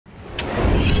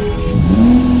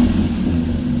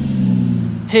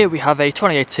Here we have a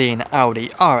 2018 Audi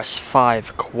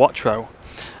RS5 Quattro.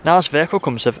 Now this vehicle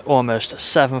comes with almost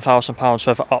 £7,000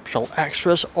 worth of optional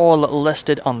extras, all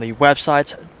listed on the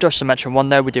website. Just to mention one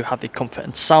there, we do have the comfort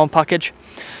and sound package.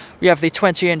 We have the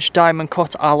 20-inch diamond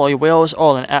cut alloy wheels,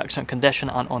 all in excellent condition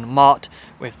and unmarked,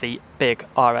 with the big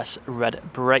RS red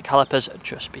brake calipers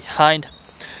just behind.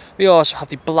 We also have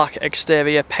the black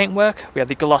exterior paintwork. We have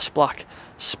the gloss black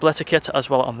splitter kit as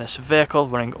well on this vehicle,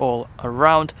 running all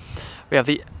around. We have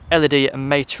the LED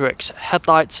matrix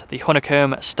headlights, the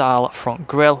honeycomb style front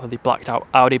grille with the blacked out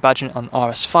Audi badging and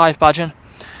RS5 badging.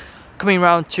 Coming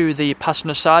round to the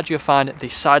passenger side, you'll find the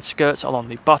side skirts along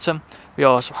the bottom. We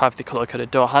also have the colour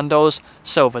coded door handles,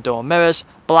 silver door mirrors,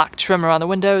 black trim around the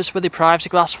windows with the privacy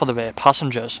glass for the rear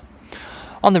passengers.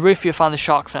 On the roof you'll find the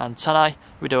shark fin antennae.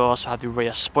 We do also have the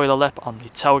rear spoiler lip on the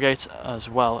tailgate as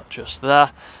well, just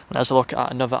there. And as a look at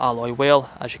another alloy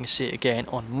wheel, as you can see again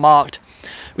unmarked.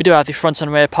 We do have the front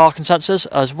and rear parking sensors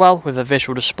as well, with a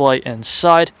visual display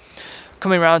inside.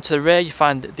 Coming around to the rear, you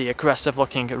find the aggressive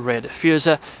looking rear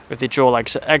diffuser with the dual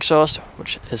exhaust,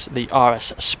 which is the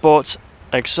RS Sports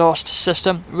exhaust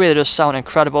system. Really does sound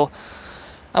incredible.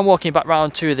 And walking back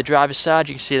round to the driver's side,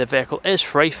 you can see the vehicle is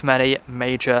free from any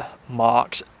major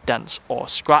marks, dents or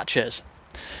scratches.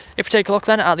 If we take a look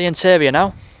then at the interior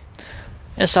now,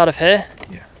 inside of here,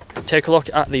 take a look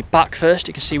at the back first.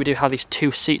 You can see we do have these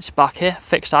two seats back here,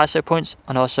 fixed ISO points,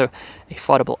 and also a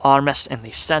foldable armrest in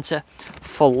the centre,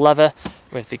 full leather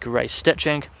with the grey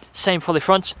stitching. Same for the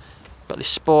front. We've got the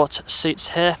sport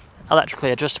seats here,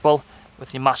 electrically adjustable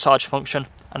with the massage function,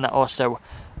 and they're also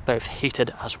both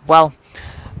heated as well.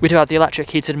 We do have the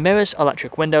electric heated mirrors,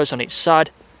 electric windows on each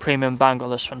side, premium Bang &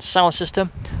 Olufsen sound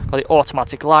system, got the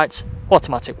automatic lights,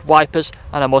 automatic wipers,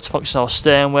 and a multifunctional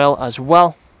steering wheel as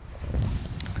well.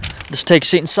 Just take a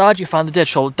seat inside, you find the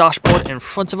digital dashboard in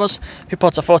front of us. If you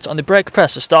put a foot on the brake,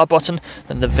 press the start button,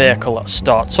 then the vehicle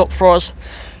starts up for us.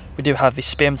 We do have the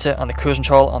speedometer and the cruise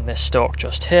control on this stalk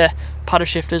just here, paddle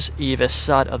shifters either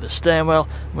side of the steering wheel.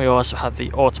 We also have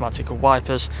the automatic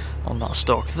wipers on that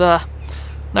stalk there.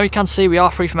 Now you can see we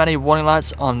are free from any warning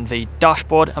lights on the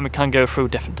dashboard, and we can go through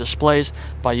different displays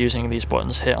by using these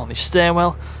buttons here on the steering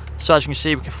wheel. So as you can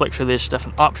see, we can flick through these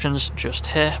different options just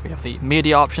here. We have the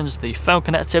media options, the phone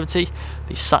connectivity,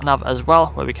 the sat-nav as well,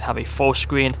 where we can have a full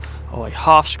screen or a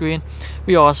half screen.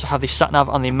 We also have the sat-nav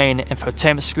on the main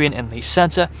infotainment screen in the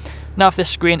centre. Now if this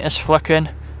screen is flickering,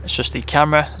 it's just the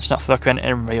camera, it's not flickering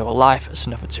in real life, it's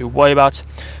nothing to worry about.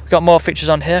 We've got more features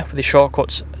on here with the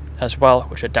shortcuts as well,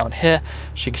 which are down here.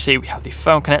 So you can see we have the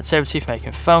phone connectivity for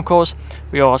making phone calls.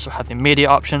 We also have the media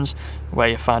options, where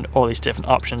you find all these different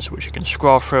options which you can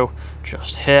scroll through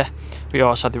just here. We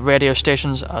also have the radio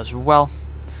stations as well.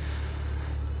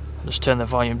 Just turn the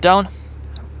volume down.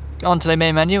 Onto the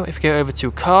main menu, if you go over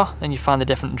to car, then you find the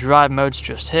different drive modes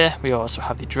just here. We also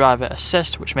have the driver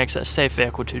assist, which makes it a safe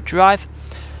vehicle to drive.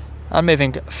 And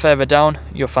moving further down,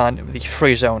 you'll find the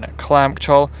free zone climate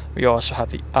control. We also have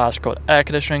the ice-cold air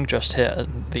conditioning just here,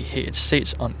 and the heated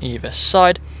seats on either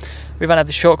side. We then have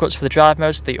the shortcuts for the drive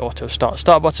modes, the auto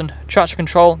start button, traction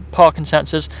control, parking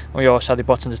sensors, and we also have the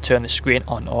button to turn the screen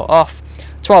on or off.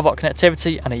 12-volt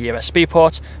connectivity and a USB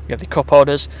port. We have the cup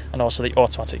holders and also the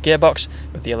automatic gearbox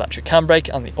with the electric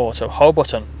handbrake and the auto hold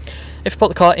button. If you put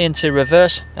the car into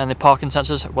reverse, then the parking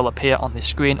sensors will appear on the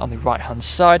screen on the right hand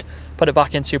side. Put it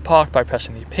back into park by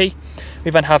pressing the P.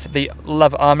 We then have the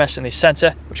leather armrest in the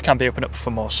centre, which can be opened up for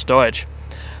more storage.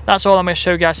 That's all I'm going to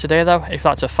show you guys today though. If you'd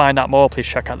like to find out more, please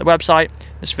check out the website.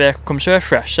 This vehicle comes with a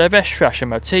fresh service, fresh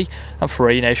MOT, and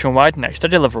free nationwide next day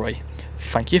delivery.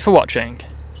 Thank you for watching.